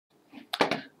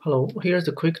Hello, here's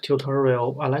a quick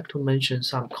tutorial. I'd like to mention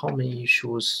some common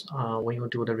issues when you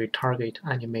do the retarget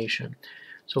animation.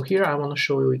 So here I want to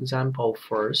show you example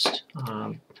first.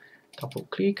 Double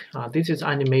click. This is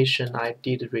animation I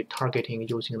did retargeting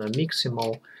using the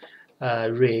Miximo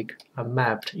rig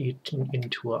mapped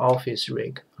into an office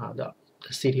rig, the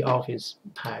city office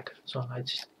pack. So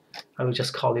I will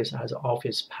just call this as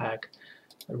office pack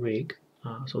rig.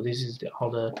 So this is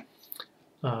all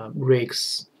the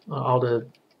rigs, all the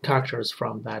characters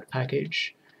from that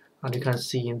package. And you can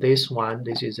see in this one,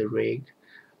 this is a rig.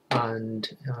 And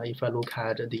if I look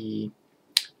at the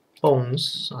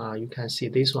bones, you can see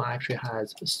this one actually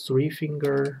has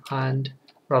 3-finger hand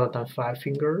rather than 5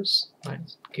 fingers.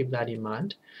 Right? Keep that in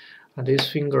mind. And this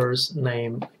finger's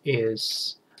name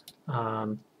is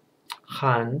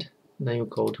hand. Then you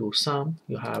go to thumb.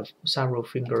 You have several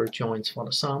finger joints for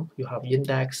the thumb. You have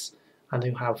index, and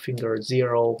then you have finger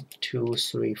 0, 2,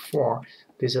 3, 4.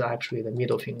 This is actually the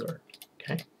middle finger.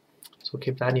 Okay, so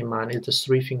keep that in mind. It's a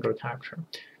 3-finger capture.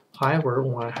 However,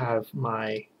 when I have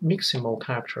my Miximo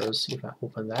captures, if I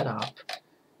open that up,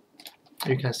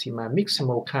 you can see my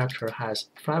Miximo capture has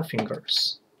 5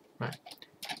 fingers. Right,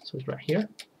 so it's right here.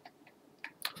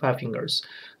 5 fingers.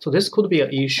 So this could be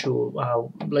an issue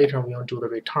later when you do the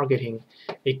retargeting.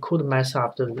 It could mess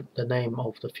up the name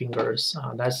of the fingers.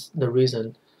 That's the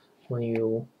reason when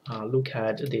you look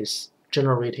at this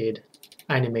generated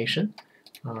animation,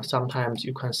 sometimes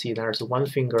you can see there's one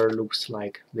finger looks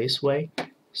like this way,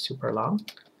 super long.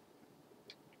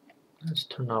 Let's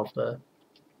turn off the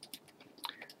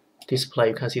display.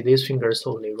 You can see this finger is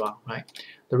totally wrong, right?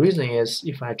 The reason is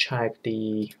if I check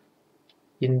the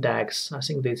index, I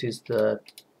think this is the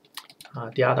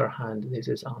other hand, this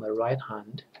is on the right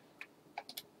hand.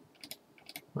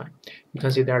 Right. You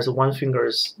can see there's one finger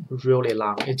is really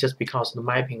long. It's just because the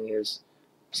mapping is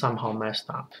somehow messed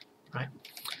up, right?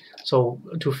 So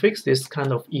to fix this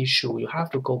kind of issue, you have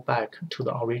to go back to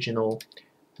the original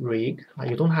rig.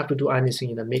 You don't have to do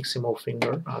anything in the Miximo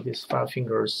finger. These 5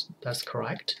 fingers, that's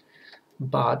correct.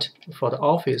 But for the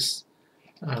office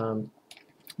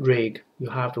rig, you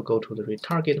have to go to the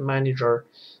retarget manager.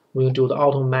 When you do the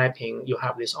auto mapping, you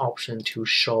have this option to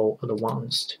show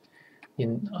advanced.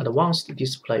 In advanced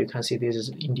display, you can see this is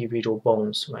individual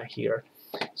bones right here.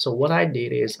 So what I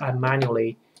did is I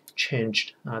manually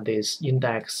changed this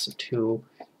index to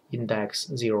index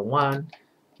 01,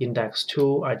 index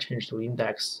 2 I changed to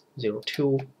index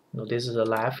 02. This is the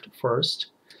left first.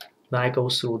 Then I go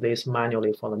through this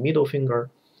manually for the middle finger.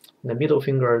 In the middle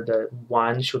finger, the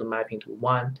 1 should mapping to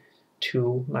 1,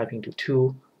 2 mapping to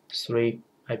 2, 3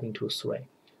 mapping to 3.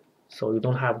 So you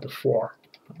don't have the 4.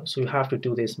 So you have to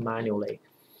do this manually.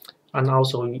 And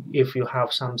also, if you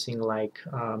have something like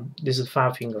this is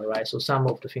 5 finger, right? So some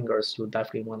of the fingers you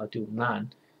definitely want to do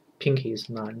none. Pinky is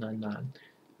none, none, none.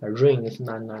 Ring is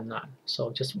none, none, none.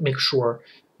 So just make sure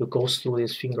you go through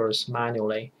these fingers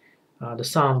manually. The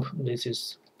thumb, this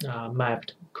is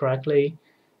mapped correctly.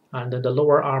 And then the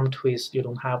lower arm twist, you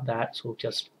don't have that, so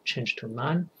just change to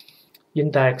none.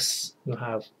 Index, you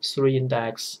have 3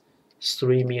 index,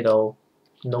 3 middle,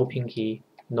 no pinky,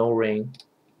 no ring,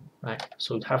 right?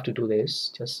 So you have to do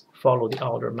this, just follow the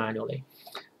order manually.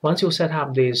 Once you set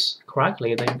up this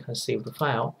correctly, then you can save the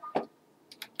file.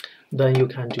 Then you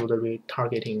can do the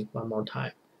retargeting one more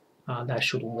time. That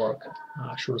should work,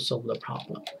 should solve the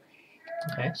problem.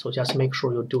 Okay, so just make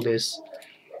sure you do this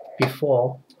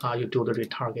before you do the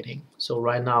retargeting. So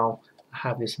right now I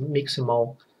have this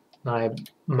Miximo, I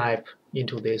map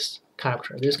into this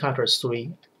capture. This capture is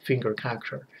 3-finger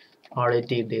capture. I already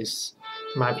did this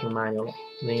mapping manually.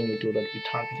 Then you do the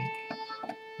retargeting.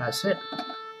 That's it.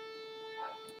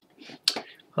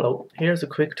 Hello, here's a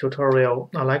quick tutorial.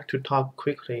 I'd like to talk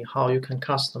quickly how you can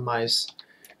customize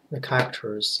the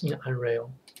characters in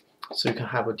Unreal. So you can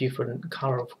have a different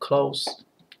color of clothes,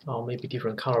 or maybe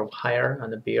different color of hair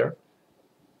and the beard.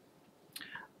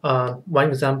 One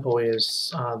example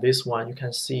is this one. You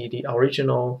can see the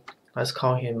original, let's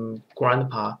call him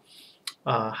Grandpa,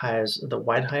 has the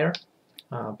white hair.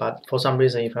 But for some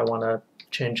reason, if I want to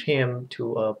change him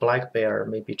to a black bear,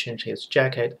 maybe change his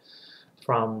jacket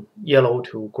from yellow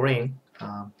to green,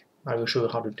 I will show you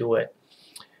how to do it.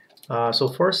 So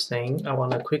first thing, I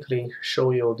want to quickly show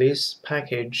you this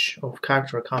package of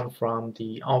character comes from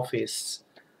the Office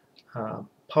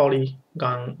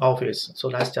Polygon Office. So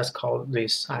let's just call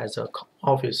this as a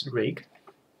Office rig.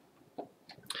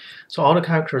 So all the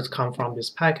characters come from this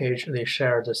package. They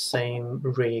share the same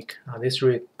rig. This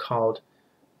rig called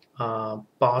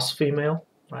boss female,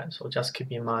 right? So just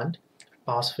keep in mind,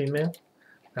 boss female,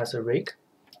 that's a rig.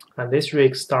 And this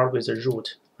rig starts with a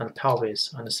root and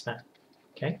pelvis and a span.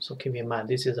 Okay, so keep in mind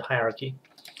this is a hierarchy,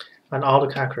 and all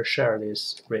the characters share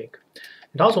this rig.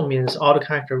 It also means all the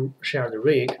characters share the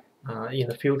rig. In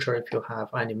the future, if you have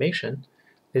animation,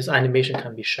 this animation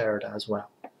can be shared as well.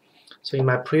 So in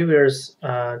my previous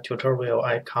tutorial,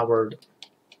 I covered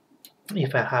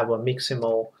if I have a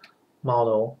Miximo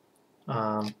model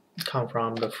come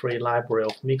from the free library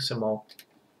of Miximo,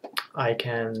 I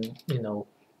can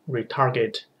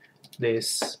retarget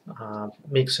this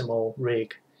Miximo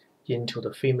rig into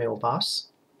the female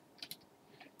boss.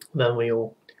 Then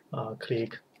we'll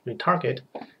click retarget.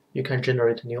 You can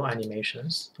generate new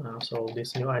animations. So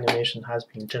this new animation has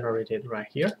been generated right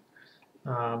here.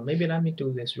 Maybe let me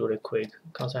do this really quick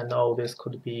because I know this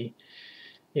could be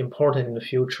important in the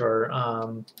future.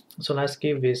 So let's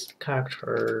give this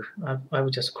character, I will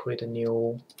just create a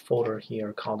new folder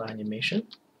here called animation.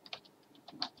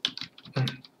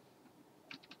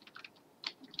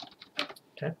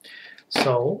 Okay,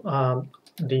 so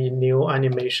the new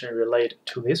animation related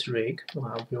to this rig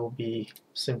will be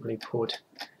simply put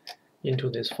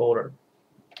into this folder.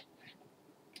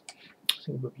 I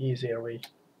think it would be easier we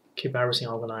keep everything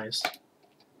organized.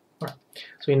 Right.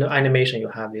 So in the animation, you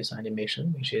have this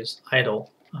animation, which is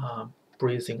idle,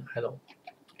 breathing idle.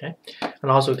 Okay, and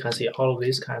also you can see all of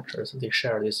these characters, they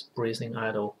share this breathing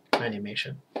idle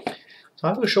animation. So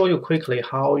I will show you quickly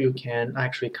how you can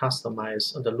actually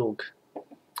customize the look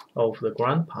of the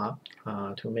grandpa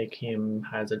to make him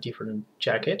has a different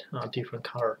jacket, different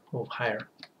color of hair.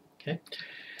 Okay.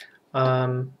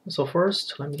 So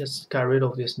first, let me just get rid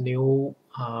of these new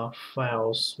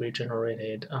files we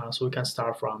generated, so we can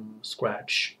start from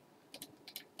scratch.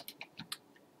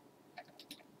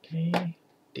 Okay,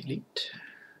 delete.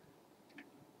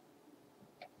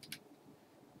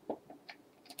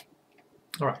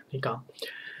 All right, we gone.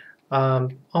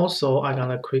 Also, I'm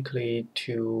gonna quickly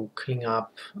to clean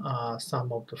up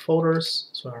some of the folders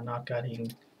so we're not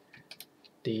getting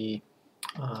the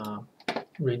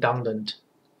redundant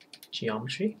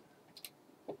geometry.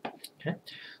 Okay,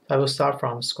 so I will start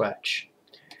from scratch.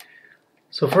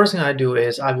 So first thing I do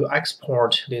is I will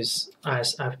export this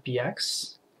as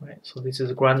FBX. Right, so this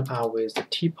is grandpa with the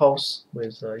T-pose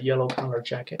with a yellow color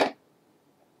jacket.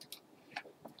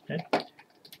 Okay,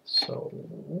 so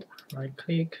right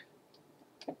click,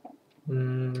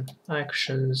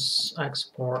 actions,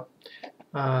 export.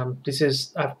 This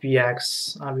is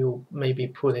FBX. I will maybe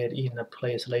put it in a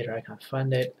place later I can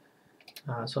find it.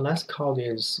 So let's call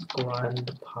this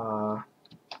grandpa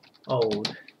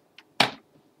old.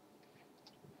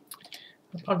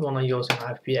 I probably want to use an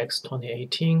FBX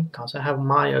 2018 because I have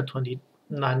Maya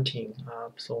 2019,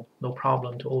 so no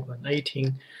problem to open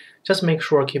 18. Just make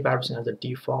sure keep everything as a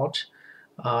default.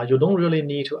 You don't really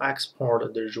need to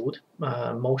export the root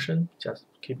motion, just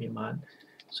keep in mind.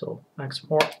 So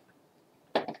export.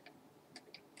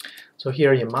 So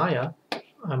here in Maya,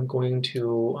 I'm going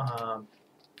to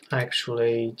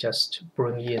actually just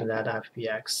bring in that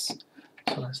FBX.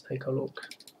 So let's take a look.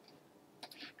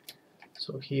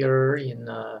 So here in,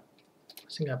 I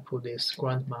think I put this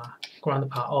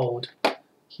grandpa old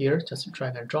here, just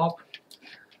drag and drop.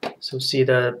 So see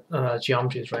the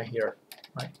geometry is right here,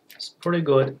 right? It's pretty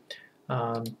good.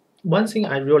 One thing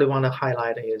I really want to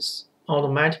highlight is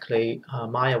automatically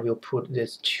Maya will put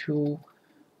these two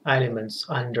elements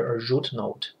under a root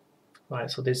node,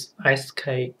 right? So this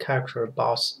SK character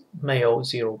boss male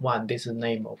 01, this is the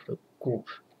name of the group.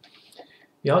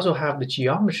 You also have the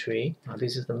geometry,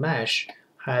 this is the mesh,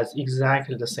 has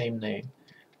exactly the same name.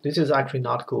 This is actually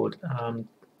not good.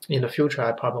 In the future,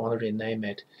 I probably want to rename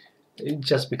it.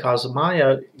 Just because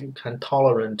Maya can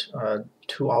tolerate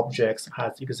two objects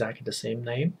has exactly the same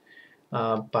name,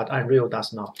 but Unreal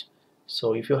does not.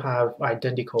 So if you have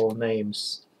identical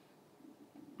names,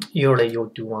 usually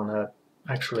you do want to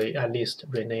actually at least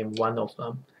rename one of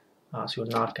them, so you're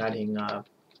not getting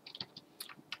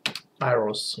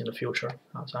errors in the future.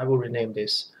 So I will rename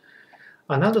this.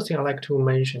 Another thing I like to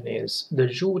mention is the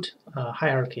root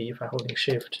hierarchy, if I'm holding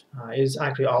shift, is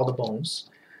actually all the bones.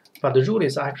 But the root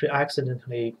is actually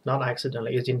not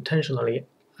accidentally, is intentionally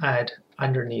add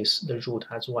underneath the root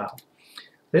as well.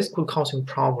 This could cause some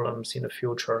problems in the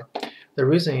future. The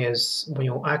reason is when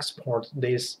you export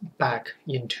this back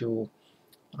into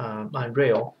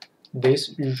Unreal,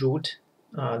 this root,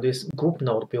 this group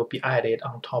node will be added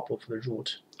on top of the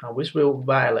root, which will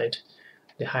violate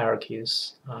the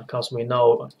hierarchies, because we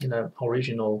know in the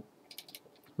original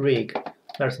rig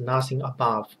there's nothing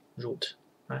above root.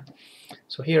 Right?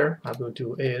 So here I will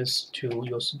do is to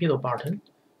use middle button,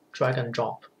 drag and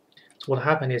drop. So what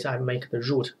happens is I make the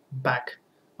root back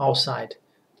outside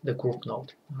the group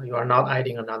node. You are not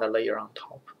adding another layer on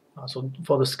top. So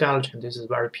for the skeleton, this is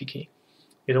very picky.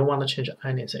 You don't want to change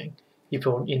anything. If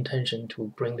your intention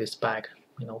to bring this back,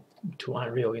 to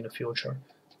Unreal in the future,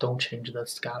 don't change the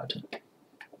skeleton.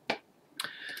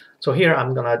 So here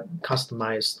I'm gonna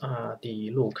customize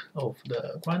the look of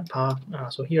the grandpa.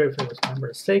 So here, if it was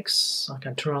number 6, I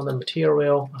can turn on the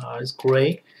material. It's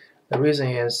gray. The reason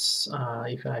is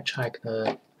if I check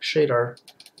the shader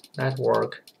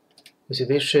network, you see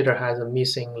this shader has a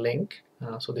missing link.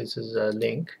 So this is a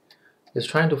link. It's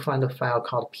trying to find a file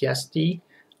called PSD.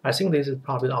 I think this is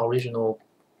probably the original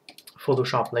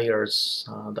Photoshop layers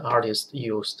the artist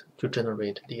used to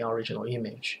generate the original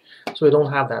image. So we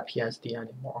don't have that PSD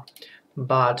anymore.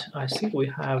 But I think we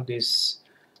have these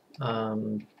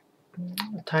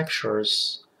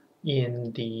textures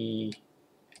in the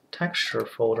texture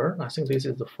folder. I think this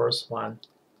is the first one,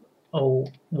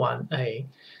 01A.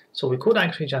 So we could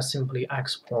actually just simply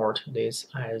export this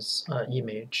as an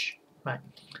image, right?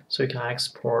 So you can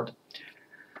export.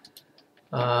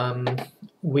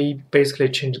 We basically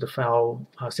change the file.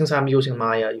 Since I'm using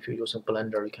Maya, if you're using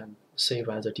Blender, you can save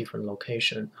as a different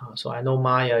location. So I know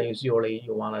Maya is usually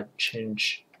you want to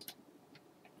change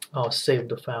or save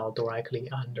the file directly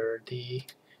under the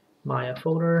Maya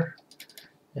folder.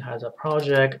 It has a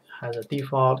project, has a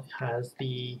default, it has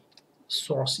the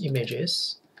source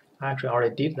images. I actually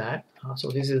already did that.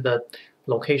 So this is the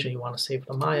location you want to save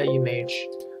the Maya image.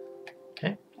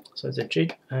 Okay, so it's a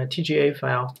TGA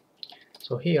file.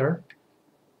 So here,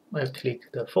 I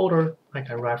click the folder, I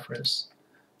can reference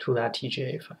to that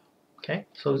TGA file. Okay,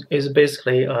 so it's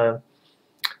basically a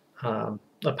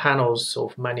panels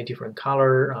of many different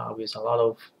color with a lot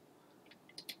of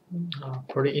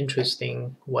pretty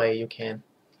interesting way you can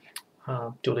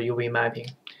do the UV mapping.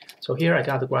 So here I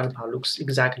got the grandpa looks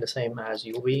exactly the same as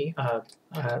UV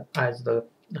as the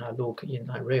look in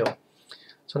Unreal.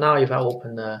 So now if I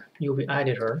open the UV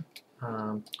editor,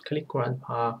 click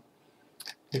grandpa,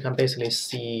 you can basically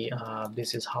see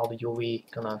this is how the UV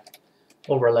gonna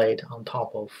overlay on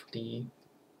top of the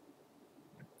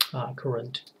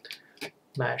current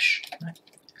mesh. Right?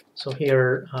 So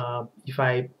here, if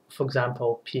I, for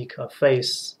example, pick a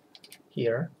face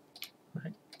here,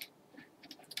 right?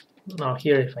 Now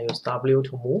here, if I use W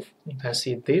to move, you can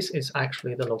see this is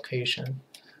actually the location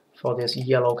for this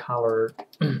yellow color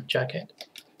jacket.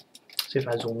 So if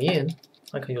I zoom in,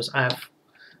 I can use F.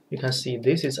 You can see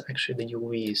this is actually the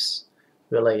UVs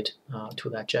relate to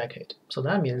that jacket. So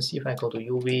that means if I go to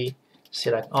UV,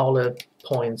 select all the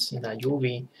points in that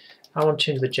UV, I want to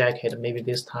change the jacket, maybe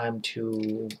this time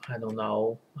to, I don't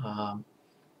know,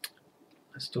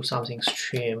 let's do something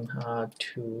extreme,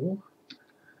 to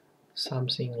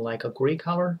something like a gray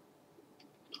color,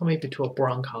 or maybe to a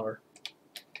brown color.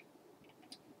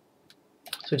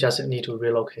 So just need to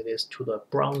relocate this to the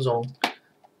brown zone,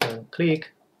 and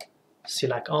click,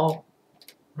 select all,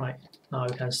 right? Now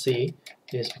you can see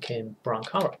this became brown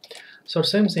color. So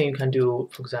same thing you can do,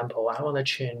 for example, I want to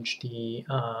change the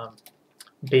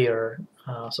bear.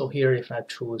 So here if I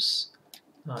choose,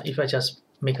 if I just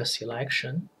make a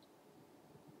selection,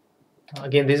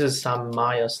 again this is some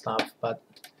Maya stuff, but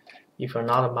if you're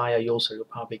not a Maya user, you're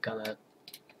probably gonna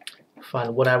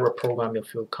find whatever program you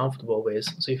feel comfortable with.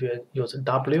 So if you use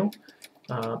W,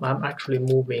 I'm actually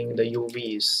moving the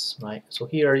UVs, right? So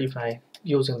here if I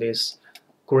using this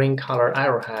green color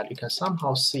arrowhead, you can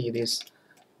somehow see this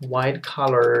white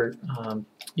color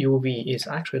UV is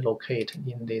actually located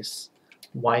in this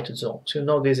white zone. So you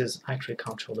know this is actually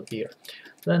control the beer.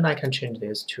 Then I can change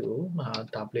this to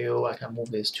W. I can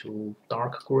move this to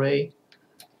dark gray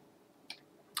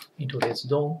into this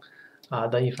zone.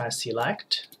 Then if I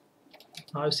select,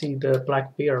 now you see the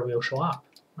black bear will show up.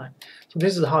 Right. So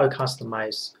this is how you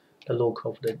customize the look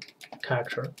of the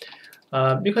character.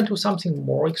 You can do something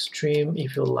more extreme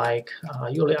if you like.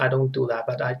 Usually I don't do that,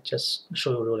 but I just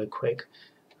show you really quick.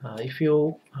 If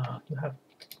you have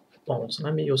bones,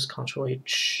 let me use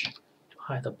Ctrl-H to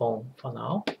hide the bone for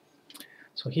now.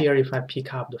 So here, if I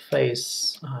pick up the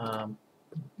face,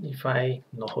 if I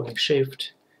holding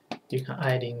Shift, you can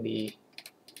add in the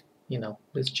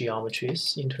these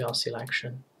geometries into your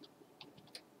selection.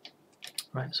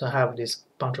 Right. So I have this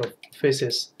bunch of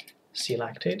faces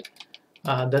selected.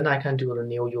 Then I can do the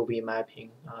new UV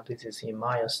mapping. This is in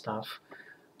Maya stuff.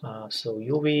 So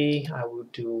UV, I will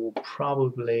do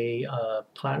probably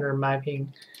planar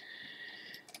mapping,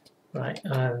 right?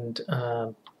 And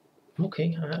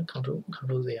okay,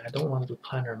 Control Z. I don't want to do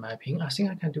planar mapping. I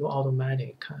think I can do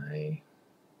automatic.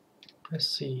 Let's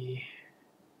see.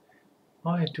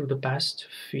 I do the best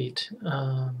fit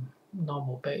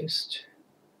normal based.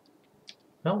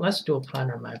 Well, let's do a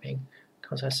planar mapping,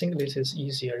 because I think this is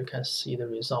easier. You can see the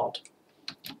result.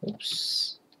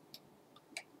 Oops.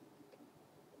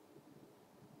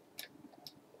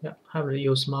 Yeah, I haven't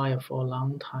used Maya for a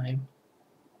long time.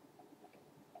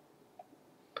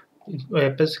 We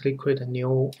basically create a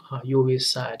new UV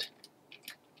set.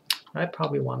 I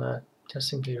probably want to just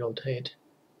simply rotate.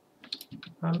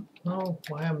 No,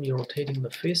 why am I rotating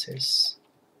the faces?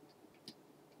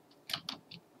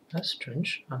 That's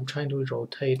strange. I'm trying to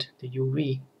rotate the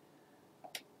UV.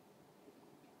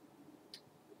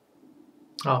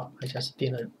 Oh, I just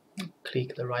didn't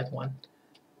click the right one.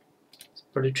 It's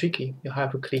pretty tricky. You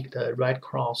have to click the right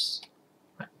cross.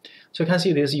 Right. So you can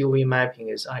see this UV mapping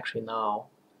is actually now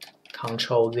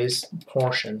control this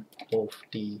portion of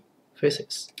the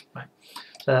faces. Right.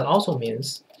 So that also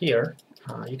means here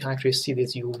you can actually see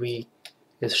this UV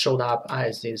is showed up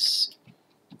as this,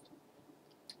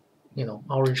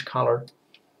 orange color.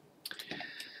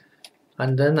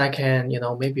 And then I can,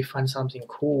 maybe find something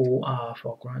cool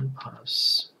for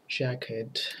grandpa's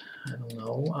jacket. I don't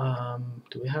know.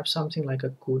 Do we have something like a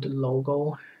good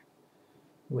logo?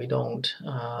 We don't.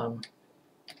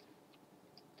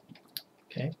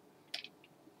 Okay,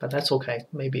 but that's okay.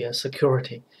 Maybe a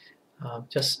security.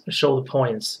 Just show the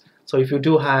points. So if you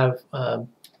do have,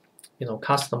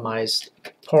 customized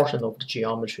portion of the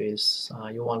geometries,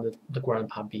 you want the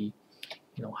grandpa be,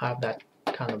 have that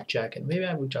kind of jacket. Maybe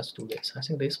I will just do this. I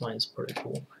think this one is pretty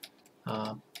cool.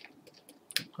 A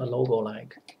logo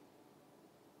like.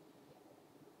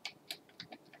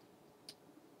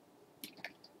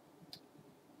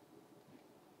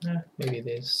 Yeah, maybe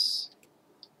this.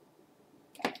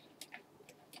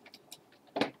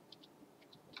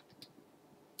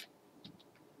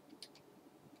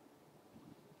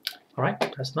 All right,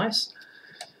 that's nice.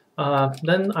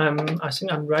 Then I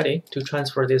think I'm ready to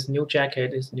transfer this new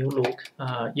jacket, this new look,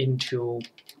 into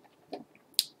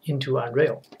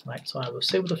Unreal. Right. So I will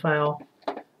save the file.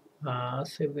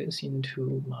 Save this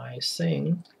into my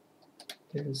thing.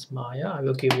 This is Maya. I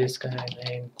will give this guy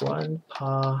name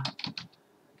Grandpa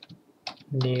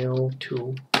New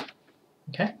 2.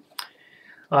 Okay.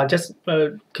 Just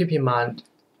keep in mind,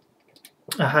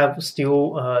 I have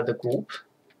still the group,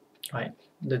 right?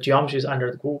 The geometry is under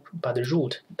the group, but the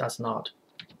root does not.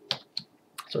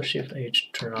 So Shift H,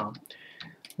 turn on.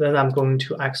 Then I'm going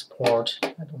to export.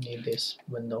 I don't need this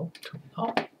window, turn it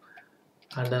off.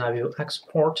 And then I will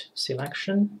export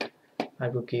selection. I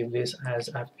will give this as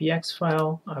FBX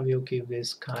file. I will give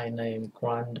this guy name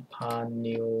Grandpa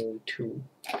New 2.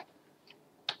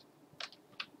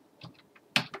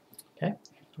 Okay,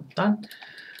 done.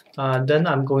 Then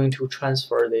I'm going to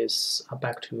transfer this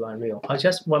back to Unreal.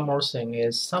 Just one more thing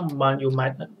is, someone you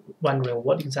might wondering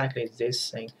what exactly is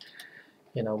this thing,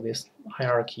 this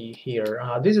hierarchy here.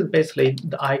 This is basically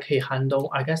the IK handle.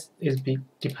 I guess it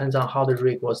depends on how the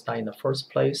rig was done in the first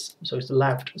place. So it's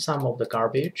left some of the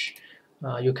garbage.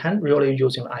 You can't really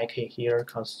using IK here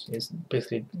because it's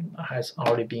basically has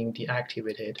already been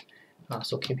deactivated.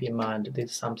 So keep in mind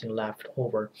this is something left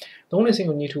over. The only thing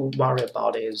you need to worry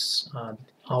about is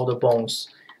all the bones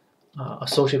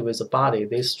associated with the body.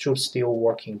 This should still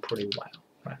working pretty well,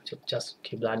 right? So just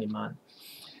keep that in mind.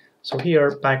 So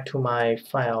here, back to my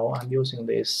file, I'm using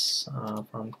this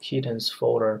from Keaton's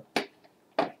folder.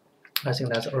 I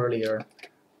think that's earlier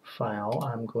file.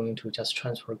 I'm going to just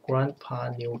transfer Grandpa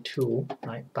New 2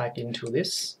 right back into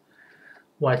this.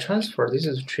 Why transfer? This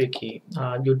is tricky.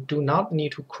 You do not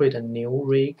need to create a new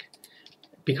rig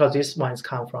because this one's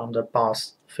come from the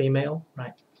boss female,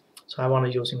 right? So I want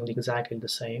to using exactly the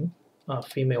same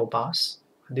female boss.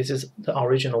 This is the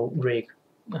original rig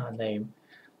name.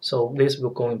 So this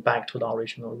will going back to the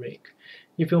original rig.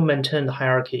 If you maintain the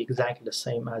hierarchy exactly the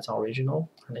same as original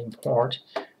and import,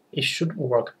 it should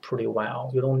work pretty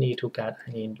well. You don't need to get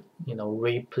any,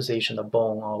 reposition the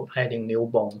bone or adding new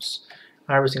bones.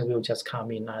 Everything will just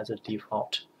come in as a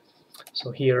default.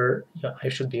 So here, I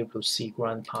should be able to see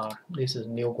Grandpa. This is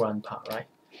new Grandpa, right?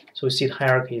 So you see the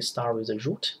hierarchy start with the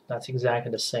root. That's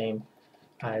exactly the same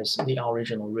as the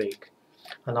original rig.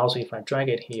 And also if I drag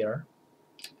it here,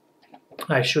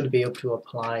 I should be able to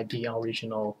apply the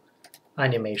original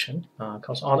animation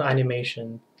because all the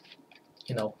animation,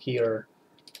 here,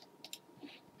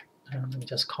 let me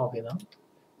just copy them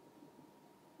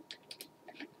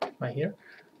right here.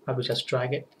 I will just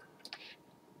drag it,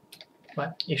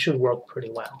 but it should work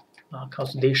pretty well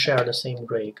because they share the same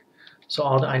rig, so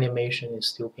all the animation is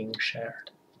still being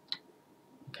shared.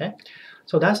 Okay,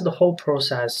 so that's the whole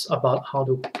process about how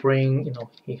to bring,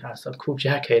 he has a cool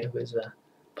jacket with a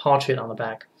portrait on the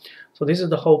back. So this is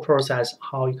the whole process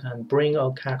how you can bring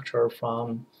a character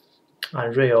from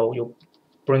Unreal, you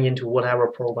bring into whatever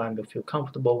program you feel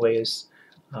comfortable with.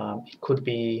 It could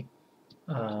be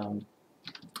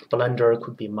Blender,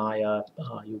 could be Maya.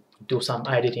 You do some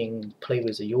editing, play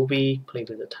with the UV, play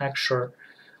with the texture.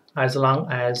 As long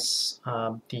as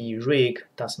the rig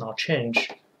does not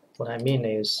change, what I mean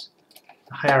is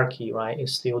the hierarchy, right,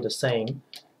 is still the same.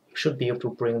 You should be able to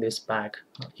bring this back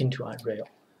into Unreal.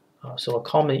 So a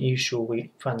common issue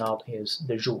we found out is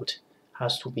the root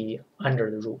has to be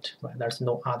under the root, right? There's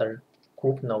no other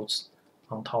group nodes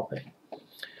on top of it.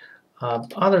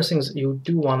 Other things you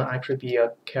do want to actually be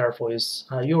careful is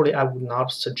usually I would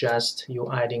not suggest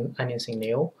you adding anything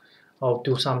new or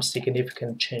do some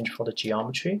significant change for the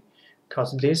geometry,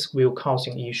 because this will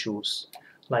causing issues.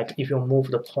 Like if you move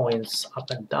the points up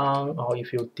and down, or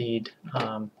if you did,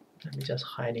 let me just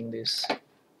hiding this,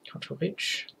 Control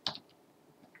H.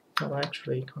 Oh,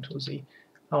 actually Control Z.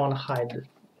 I want to hide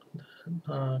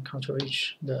Control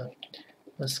H the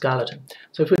skeleton.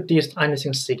 So if you did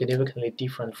anything significantly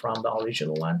different from the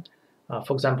original one,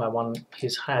 for example, I want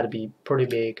his head to be pretty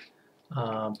big.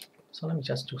 So let me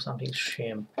just do something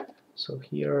shim. So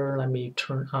here, let me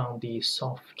turn on the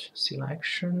soft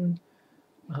selection.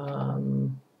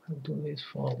 I'm doing this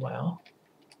for a while.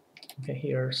 Okay,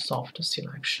 here, soft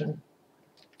selection.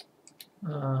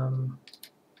 And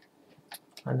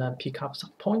then pick up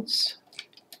some points.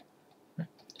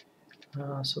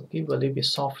 So give a little bit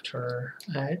softer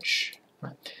edge.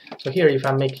 Right. So here, if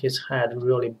I make his head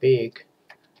really big,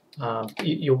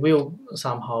 you will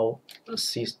somehow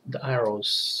see the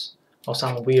arrows or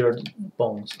some weird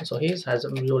bones. So he has a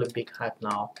really big head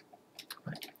now,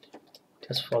 right?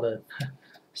 Just for the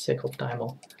sake of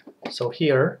demo. So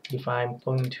here, if I'm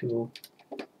going to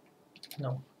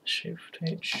Shift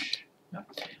H, yeah.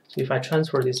 So if I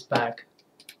transfer this back,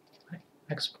 right,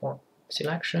 export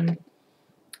selection,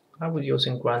 I would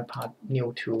using grandpa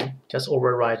new tool, just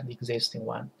override the existing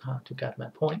one to get my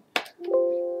point.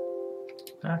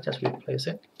 Just replace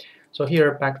it. So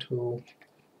here back to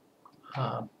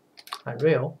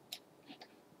Unreal.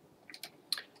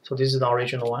 So this is the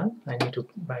original one. I need to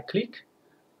right click.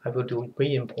 I will do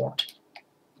re-import.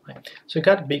 Right. So you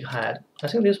got a big head. I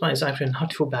think this one is actually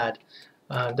not too bad.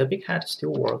 The big head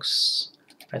still works,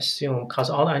 I assume,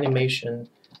 because all the animation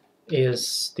is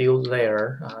still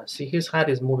there. See, his head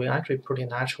is moving actually pretty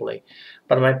naturally.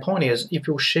 But my point is, if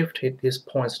you shifted these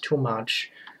points too much,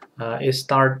 it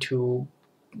starts to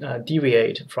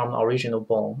deviate from the original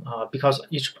bone because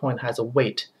each point has a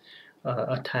weight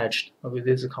attached.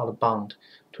 This is called a bond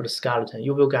to the skeleton.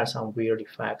 You will get some weird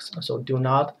effects. So do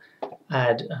not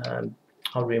add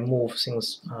or remove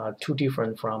things too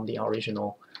different from the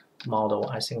original model.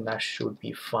 I think that should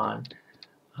be fun.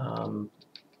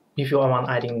 If you want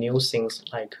adding new things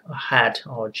like a hat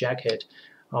or a jacket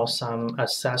or some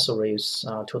accessories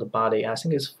to the body, I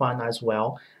think it's fun as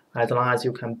well, as long as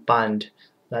you can bind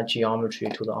that geometry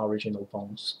to the original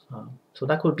bones. So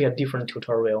that could be a different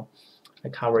tutorial I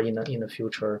cover in the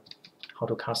future, how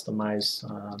to customize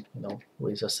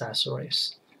with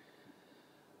accessories.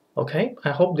 Okay,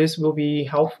 I hope this will be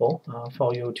helpful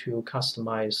for you to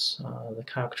customize the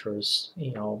characters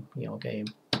in your game.